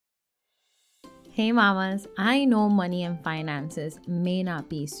Hey mamas, I know money and finances may not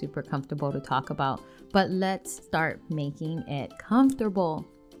be super comfortable to talk about, but let's start making it comfortable.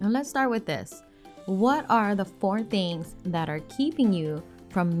 And let's start with this. What are the 4 things that are keeping you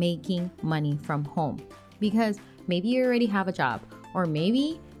from making money from home? Because maybe you already have a job, or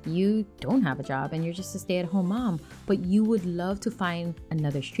maybe you don't have a job and you're just a stay-at-home mom, but you would love to find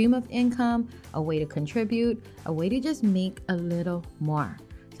another stream of income, a way to contribute, a way to just make a little more.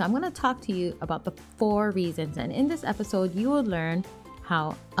 So I'm going to talk to you about the 4 reasons. And in this episode, you will learn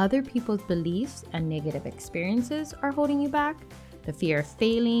how other people's beliefs and negative experiences are holding you back, the fear of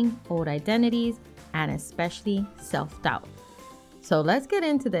failing, old identities, and especially self-doubt. So let's get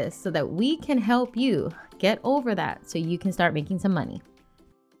into this so that we can help you get over that so you can start making some money.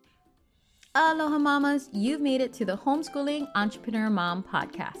 Aloha mamas, you've made it to the Homeschooling Entrepreneur Mom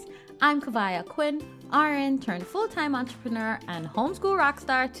podcast. I'm Kavaya Quinn, RN turned full-time entrepreneur and homeschool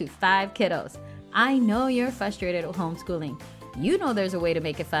rockstar to 5 kiddos. I know you're frustrated with homeschooling. You know there's a way to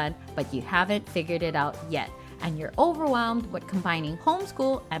make it fun, but you haven't figured it out yet. And you're overwhelmed with combining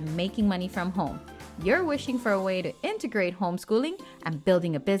homeschool and making money from home. You're wishing for a way to integrate homeschooling and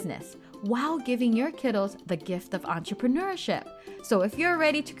building a business while giving your kiddos the gift of entrepreneurship. So if you're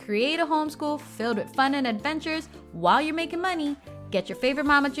ready to create a homeschool filled with fun and adventures while you're making money, get your favorite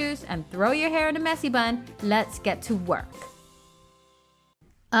mama juice and throw your hair in a messy bun. Let's get to work.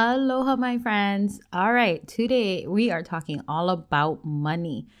 Aloha, my friends. All right, today we are talking all about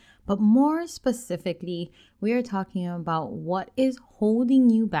money, but more specifically, we are talking about what is holding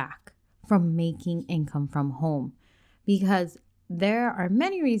you back from making income from home, because there are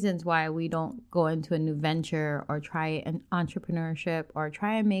many reasons why we don't go into a new venture or try an entrepreneurship or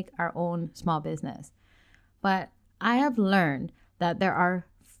try and make our own small business. But I have learned that there are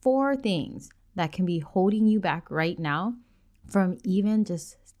 4 things that can be holding you back right now from even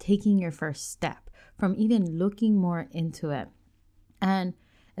just taking your first step, from even looking more into it. And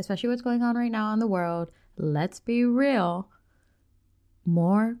especially what's going on right now in the world, let's be real,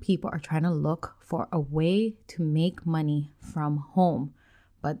 more people are trying to look for a way to make money from home.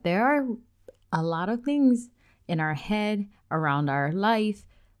 But there are a lot of things in our head, around our life,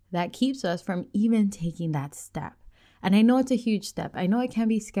 that keeps us from even taking that step. And I know it's a huge step. I know it can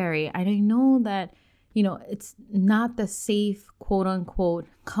be scary. And I know that, it's not the safe, quote unquote,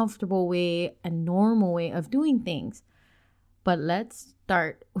 comfortable way, a normal way of doing things. But let's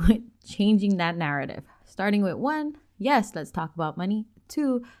start with changing that narrative. Starting with 1, yes, let's talk about money.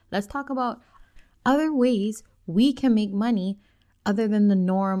 2, let's talk about other ways we can make money other than the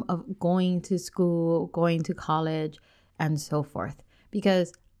norm of going to school, going to college, and so forth.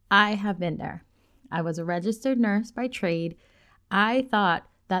 Because I have been there. I was a registered nurse by trade. I thought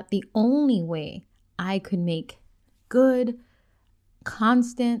that the only way I could make good,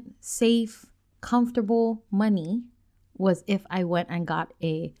 constant, safe, comfortable money was if I went and got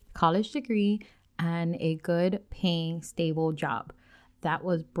a college degree and a good paying, stable job. That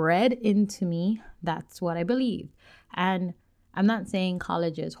was bred into me. That's what I believed. And I'm not saying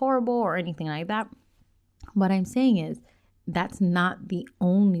college is horrible or anything like that. What I'm saying is that's not the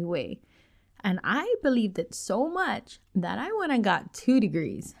only way. And I believed it so much that I went and got 2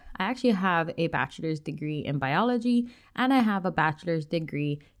 degrees. I actually have a bachelor's degree in biology and I have a bachelor's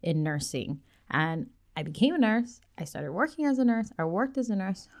degree in nursing. And I became a nurse. I started working as a nurse. I worked as a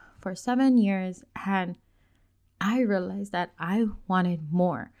nurse for 7 years and I realized that I wanted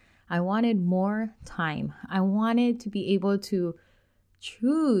more. I wanted more time. I wanted to be able to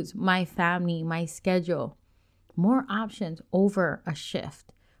choose my family, my schedule, more options over a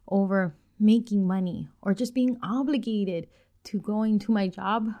shift, over making money, or just being obligated to going to my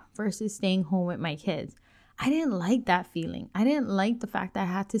job versus staying home with my kids. I didn't like that feeling. I didn't like the fact that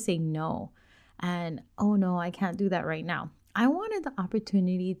I had to say no. And, oh no, I can't do that right now. I wanted the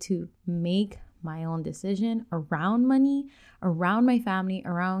opportunity to make my own decision around money, around my family,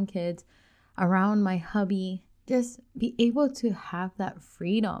 around kids, around my hubby, just be able to have that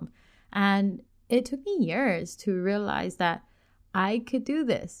freedom. And it took me years to realize that I could do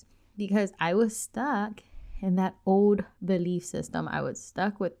this because I was stuck in that old belief system. I was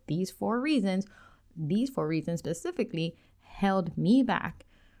stuck with these 4 reasons. These 4 reasons specifically held me back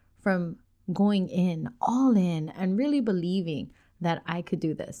from going all in, and really believing that I could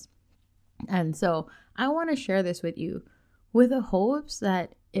do this. And so I want to share this with you with the hopes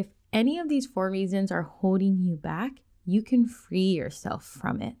that if any of these 4 reasons are holding you back, you can free yourself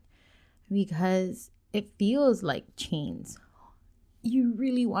from it, because it feels like chains. You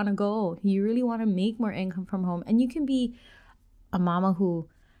really want to go. You really want to make more income from home. And you can be a mama who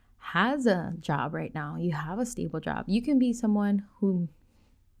has a job right now. You have a stable job. You can be someone who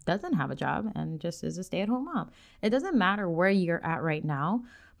doesn't have a job and just is a stay-at-home mom. It doesn't matter where you're at right now,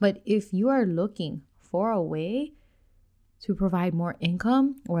 but if you are looking for a way to provide more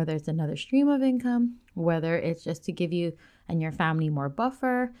income, whether it's another stream of income, whether it's just to give you and your family more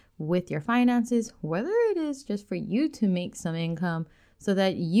buffer with your finances, whether it is just for you to make some income so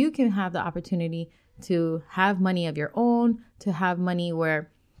that you can have the opportunity to have money of your own, to have money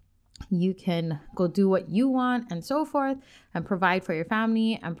where you can go do what you want and so forth, and provide for your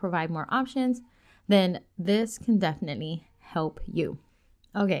family and provide more options, then this can definitely help you.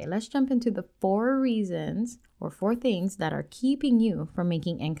 Okay, let's jump into the 4 reasons or 4 things that are keeping you from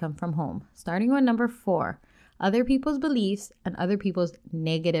making income from home. Starting with number 4, other people's beliefs and other people's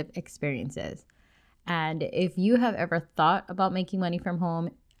negative experiences. And if you have ever thought about making money from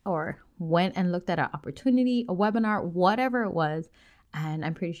home or went and looked at an opportunity, a webinar, whatever it was, and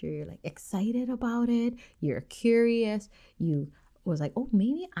I'm pretty sure you're like excited about it, you're curious, you was like, oh,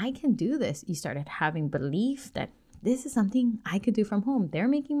 maybe I can do this. You started having belief that this is something I could do from home. They're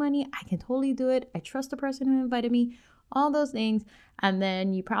making money. I can totally do it. I trust the person who invited me, all those things. And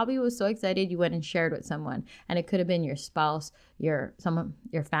then you probably was so excited you went and shared with someone. And it could have been your spouse, your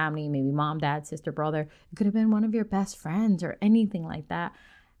family, maybe mom, dad, sister, brother. It could have been one of your best friends or anything like that.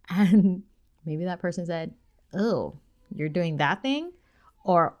 And maybe that person said, oh, you're doing that thing?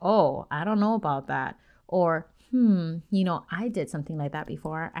 Or, oh, I don't know about that. Or, I did something like that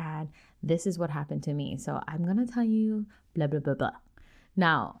before and this is what happened to me. So I'm going to tell you blah, blah, blah, blah.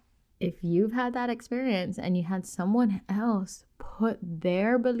 Now, if you've had that experience and you had someone else put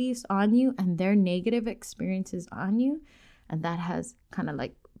their beliefs on you and their negative experiences on you, and that has kind of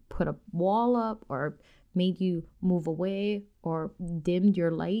like put a wall up or made you move away or dimmed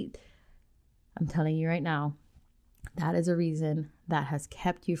your light, I'm telling you right now, that is a reason that has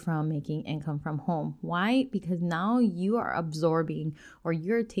kept you from making income from home. Why? Because now you are absorbing or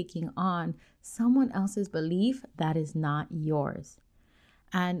you're taking on someone else's belief that is not yours.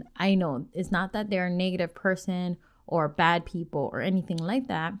 And I know it's not that they're a negative person or bad people or anything like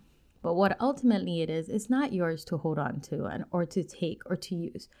that, but what ultimately it is, it's not yours to hold on to and or to take or to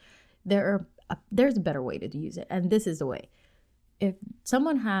use. There's a better way to use it, and this is the way. If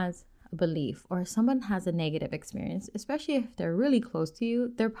someone has belief or someone has a negative experience, especially if they're really close to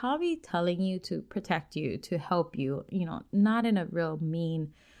you, they're probably telling you to protect you, to help you, not in a real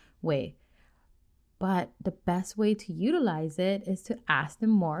mean way. But the best way to utilize it is to ask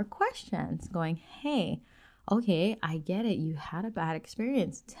them more questions, going, hey, okay, I get it. You had a bad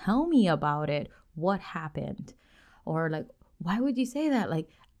experience. Tell me about it. What happened? Or like, why would you say that? Like,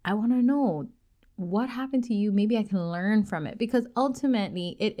 I want to know. What happened to you? Maybe I can learn from it, because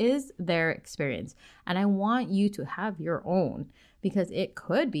ultimately it is their experience. And I want you to have your own, because it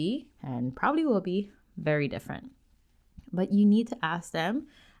could be and probably will be very different. But you need to ask them.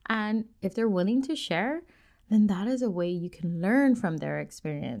 And if they're willing to share, then that is a way you can learn from their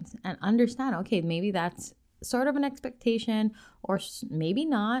experience and understand, okay, maybe that's sort of an expectation or maybe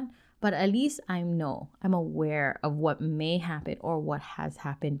not. But at least I'm aware of what may happen or what has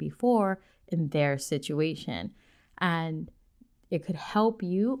happened before in their situation. And it could help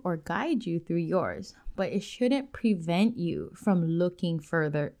you or guide you through yours. But it shouldn't prevent you from looking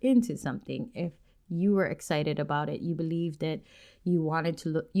further into something. If you were excited about it, you believed it, you wanted to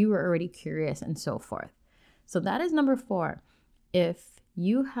look, you were already curious and so forth. So that is number 4. If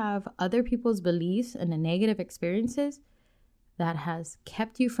you have other people's beliefs and the negative experiences that has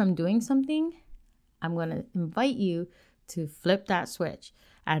kept you from doing something, I'm going to invite you to flip that switch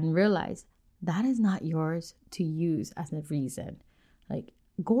and realize that is not yours to use as a reason. Like,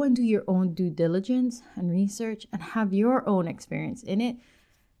 go and do your own due diligence and research and have your own experience in it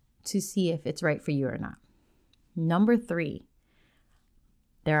to see if it's right for you or not. Number 3,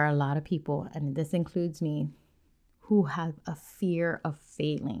 there are a lot of people, and this includes me, who have a fear of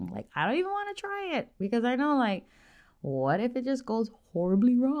failing. Like, I don't even want to try it because I know, like, what if it just goes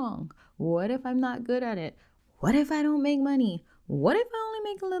horribly wrong? What if I'm not good at it? What if I don't make money? What if I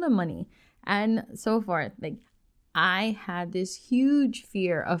only make a little money? And so forth. Like, I had this huge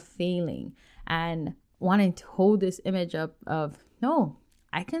fear of failing and wanting to hold this image up of, no,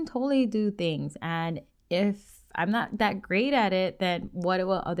 I can totally do things. And if I'm not that great at it, then what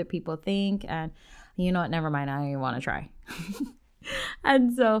will other people think? And you know what? Never mind. I don't even want to try.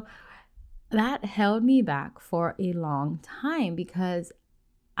 And so that held me back for a long time because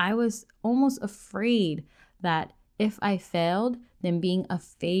I was almost afraid that if I failed, then being a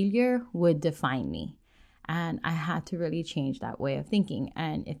failure would define me. And I had to really change that way of thinking.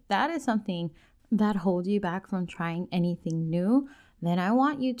 And if that is something that holds you back from trying anything new, then I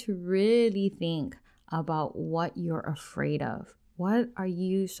want you to really think about what you're afraid of. What are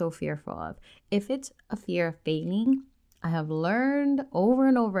you so fearful of? If it's a fear of failing, I have learned over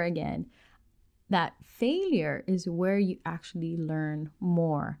and over again that failure is where you actually learn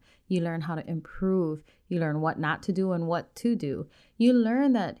more. You learn how to improve. You learn what not to do and what to do. You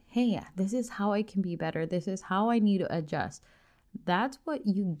learn that, hey, this is how I can be better. This is how I need to adjust. That's what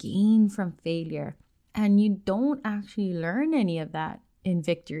you gain from failure. And you don't actually learn any of that in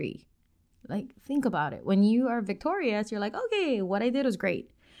victory. Like, think about it. When you are victorious, you're like, okay, what I did was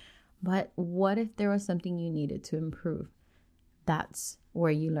great. But what if there was something you needed to improve? That's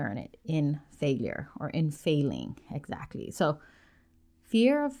where you learn it, in failure or in failing. Exactly. So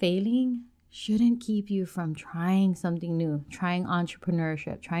fear of failing shouldn't keep you from trying something new, trying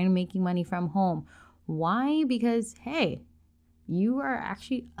entrepreneurship, trying making money from home. Why? Because, hey, you are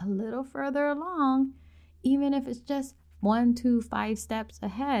actually a little further along, even if it's just 1 to 5 steps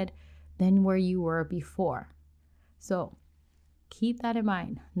ahead than where you were before. So keep that in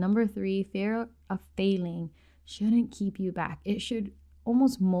mind. Number 3, fear of failing shouldn't keep you back. It should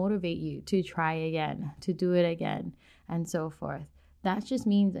almost motivate you to try again, to do it again, and so forth. That just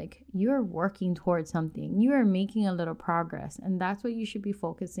means like you're working towards something. You are making a little progress, and that's what you should be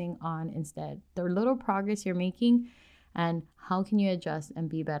focusing on instead. The little progress you're making and how can you adjust and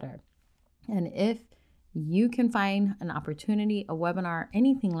be better. And if you can find an opportunity, a webinar,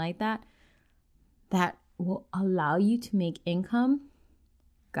 anything like that, that will allow you to make income,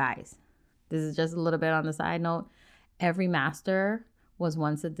 guys, this is just a little bit on the side note. Every master was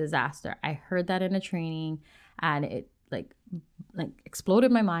once a disaster. I heard that in a training and it like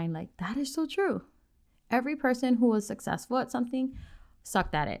exploded my mind. Like, that is so true. Every person who was successful at something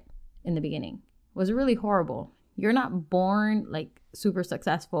sucked at it in the beginning. It was really horrible. You're not born like super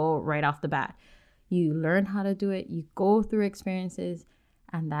successful right off the bat. You learn how to do it. You go through experiences,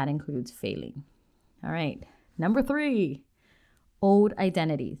 and that includes failing. All right. Number 3, old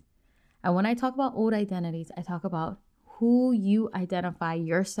identities. And when I talk about old identities, I talk about who you identify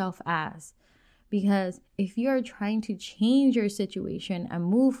yourself as. Because if you're trying to change your situation and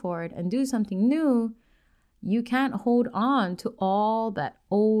move forward and do something new, you can't hold on to all that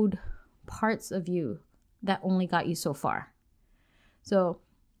old parts of you that only got you so far. So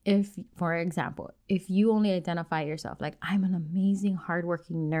if, for example, if you only identify yourself like, I'm an amazing,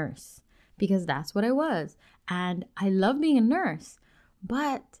 hardworking nurse, because that's what I was, and I love being a nurse.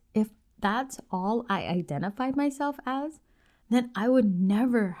 But if that's all I identified myself as, then I would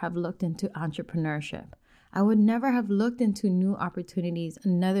never have looked into entrepreneurship. I would never have looked into new opportunities,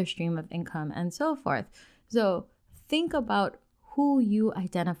 another stream of income, and so forth. So think about who you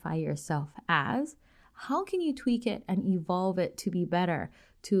identify yourself as. How can you tweak it and evolve it to be better,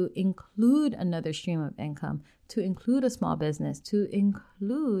 to include another stream of income, to include a small business, to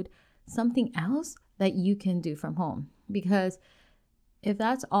include something else that you can do from home? Because if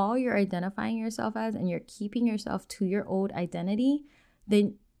that's all you're identifying yourself as and you're keeping yourself to your old identity,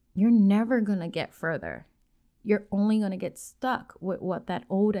 then you're never going to get further. You're only going to get stuck with what that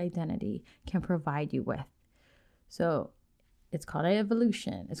old identity can provide you with. So it's called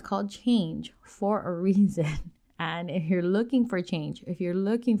evolution. It's called change for a reason. And if you're looking for change, if you're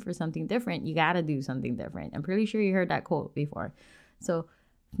looking for something different, you got to do something different. I'm pretty sure you heard that quote before. So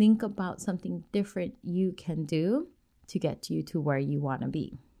think about something different you can do to get you to where you want to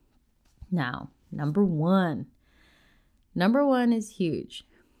be. Now, number one is huge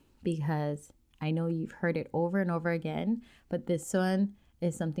because I know you've heard it over and over again, but this one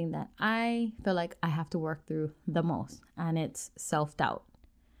is something that I feel like I have to work through the most, and it's self-doubt.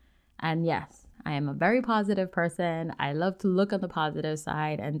 And yes, I am a very positive person. I love to look on the positive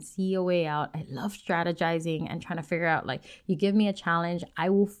side and see a way out. I love strategizing and trying to figure out, like, you give me a challenge, I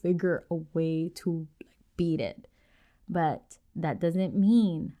will figure a way to beat it. But that doesn't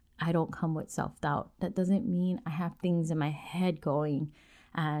mean I don't come with self-doubt. That doesn't mean I have things in my head going.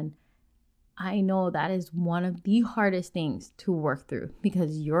 And I know that is one of the hardest things to work through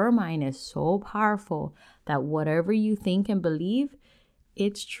because your mind is so powerful that whatever you think and believe,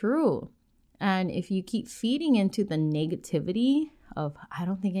 it's true. And if you keep feeding into the negativity of, I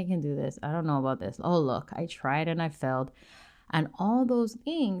don't think I can do this, I don't know about this, oh, look, I tried and I failed, and all those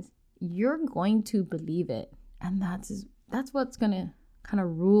things, you're going to believe it. And that's what's going to kind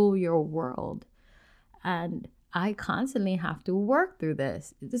of rule your world. And I constantly have to work through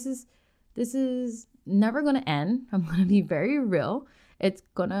this. This is never going to end. I'm going to be very real. It's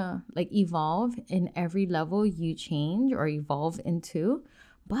going to like evolve in every level you change or evolve into.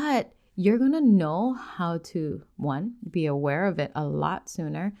 But you're going to know how to, 1, be aware of it a lot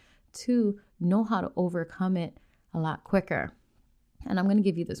sooner. 2, know how to overcome it a lot quicker. And I'm going to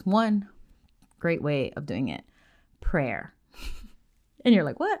give you this one great way of doing it. Prayer. And you're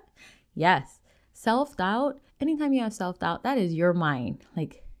like, what? Yes. Self-doubt, anytime you have self-doubt, that is your mind,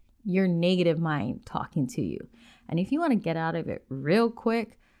 like your negative mind talking to you. And if you want to get out of it real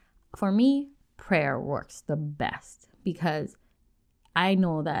quick, for me, prayer works the best because I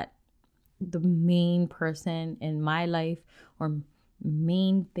know that the main person in my life or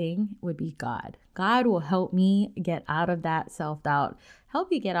main thing would be God. God will help me get out of that self-doubt,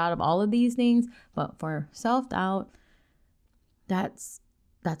 help you get out of all of these things. But for self-doubt, that's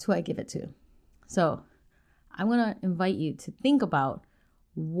who I give it to. So I'm going to invite you to think about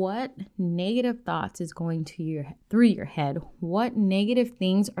what negative thoughts is going through your head. What negative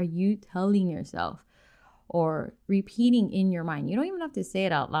things are you telling yourself or repeating in your mind? You don't even have to say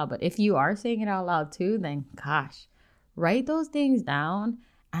it out loud, but if you are saying it out loud too, then gosh, write those things down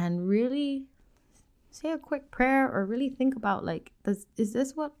and really say a quick prayer or really think about like, is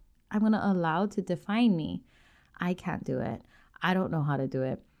this what I'm going to allow to define me? I can't do it. I don't know how to do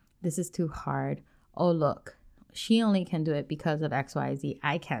it. This is too hard. Oh, look, she only can do it because of XYZ.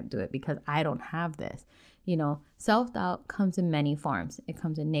 I can't do it because I don't have this. You know, self-doubt comes in many forms. It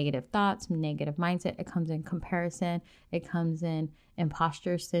comes in negative thoughts, negative mindset. It comes in comparison. It comes in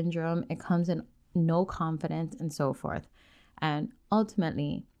imposter syndrome. It comes in no confidence and so forth. And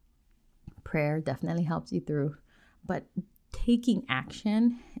ultimately, prayer definitely helps you through. But taking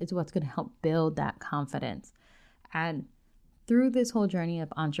action is what's going to help build that confidence. And through this whole journey of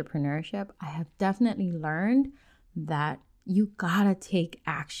entrepreneurship, I have definitely learned that you gotta take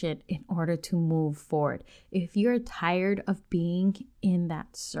action in order to move forward. If you're tired of being in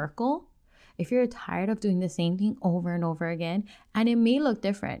that circle, if you're tired of doing the same thing over and over again, and it may look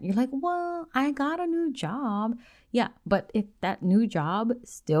different, you're like, well, I got a new job. Yeah, but if that new job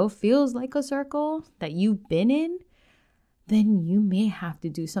still feels like a circle that you've been in, then you may have to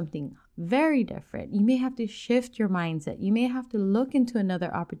do something very different. You may have to shift your mindset. You may have to look into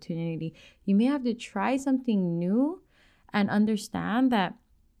another opportunity. You may have to try something new and understand that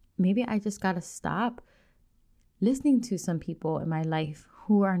maybe I just got to stop listening to some people in my life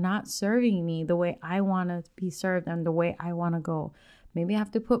who are not serving me the way I want to be served and the way I want to go. Maybe I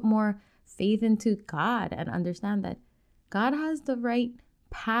have to put more faith into God and understand that God has the right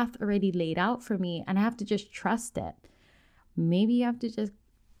path already laid out for me and I have to just trust it. Maybe you have to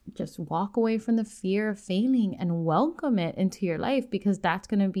just walk away from the fear of failing and welcome it into your life because that's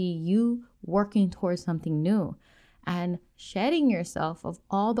going to be you working towards something new and shedding yourself of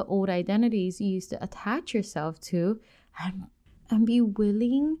all the old identities you used to attach yourself to and be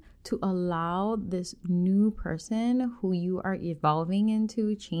willing to allow this new person who you are evolving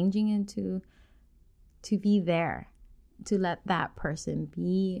into, changing into, to be there, to let that person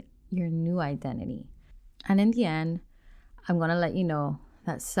be your new identity. And in the end, I'm going to let you know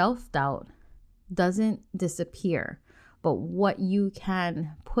that self-doubt doesn't disappear, but what you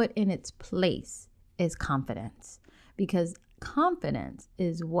can put in its place is confidence, because confidence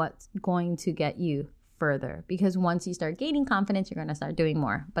is what's going to get you further. Because once you start gaining confidence, you're going to start doing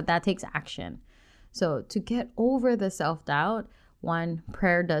more, but that takes action. So to get over the self-doubt, 1,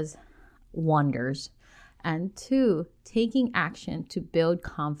 prayer does wonders, and 2, taking action to build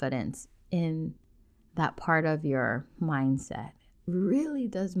confidence in that part of your mindset really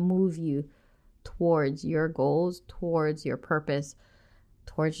does move you towards your goals, towards your purpose,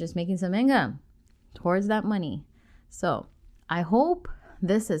 towards just making some income, towards that money. So I hope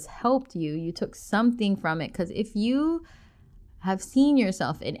this has helped you. You took something from it, because if you have seen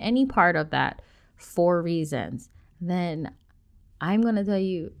yourself in any part of that 4 reasons, then I'm going to tell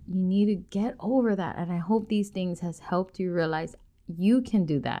you, you need to get over that. And I hope these things has helped you realize you can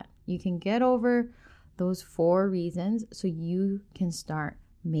do that. You can get over those 4 reasons so you can start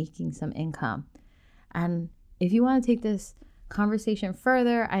making some income. And if you want to take this conversation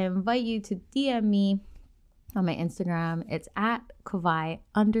further, I invite you to DM me on my Instagram. It's at Kawai_Aquin.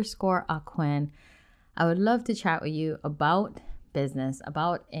 I would love to chat with you about business,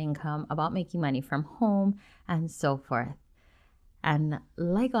 about income, about making money from home, and so forth. And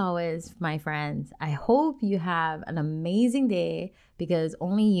like always, my friends, I hope you have an amazing day, because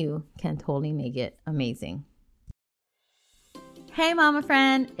only you can totally make it amazing. Hey, mama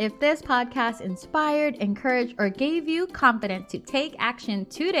friend, if this podcast inspired, encouraged, or gave you confidence to take action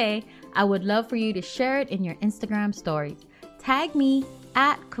today, I would love for you to share it in your Instagram stories. Tag me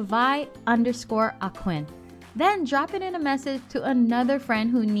at Kawai_Aquin. Then drop it in a message to another friend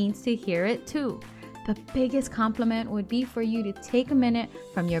who needs to hear it too. The biggest compliment would be for you to take a minute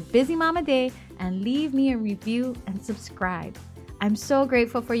from your busy mama day and leave me a review and subscribe. I'm so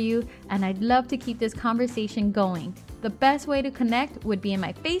grateful for you, and I'd love to keep this conversation going. The best way to connect would be in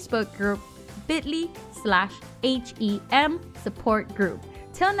my Facebook group, bit.ly/HEM support group.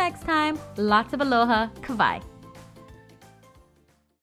 Till next time, lots of aloha, kawai.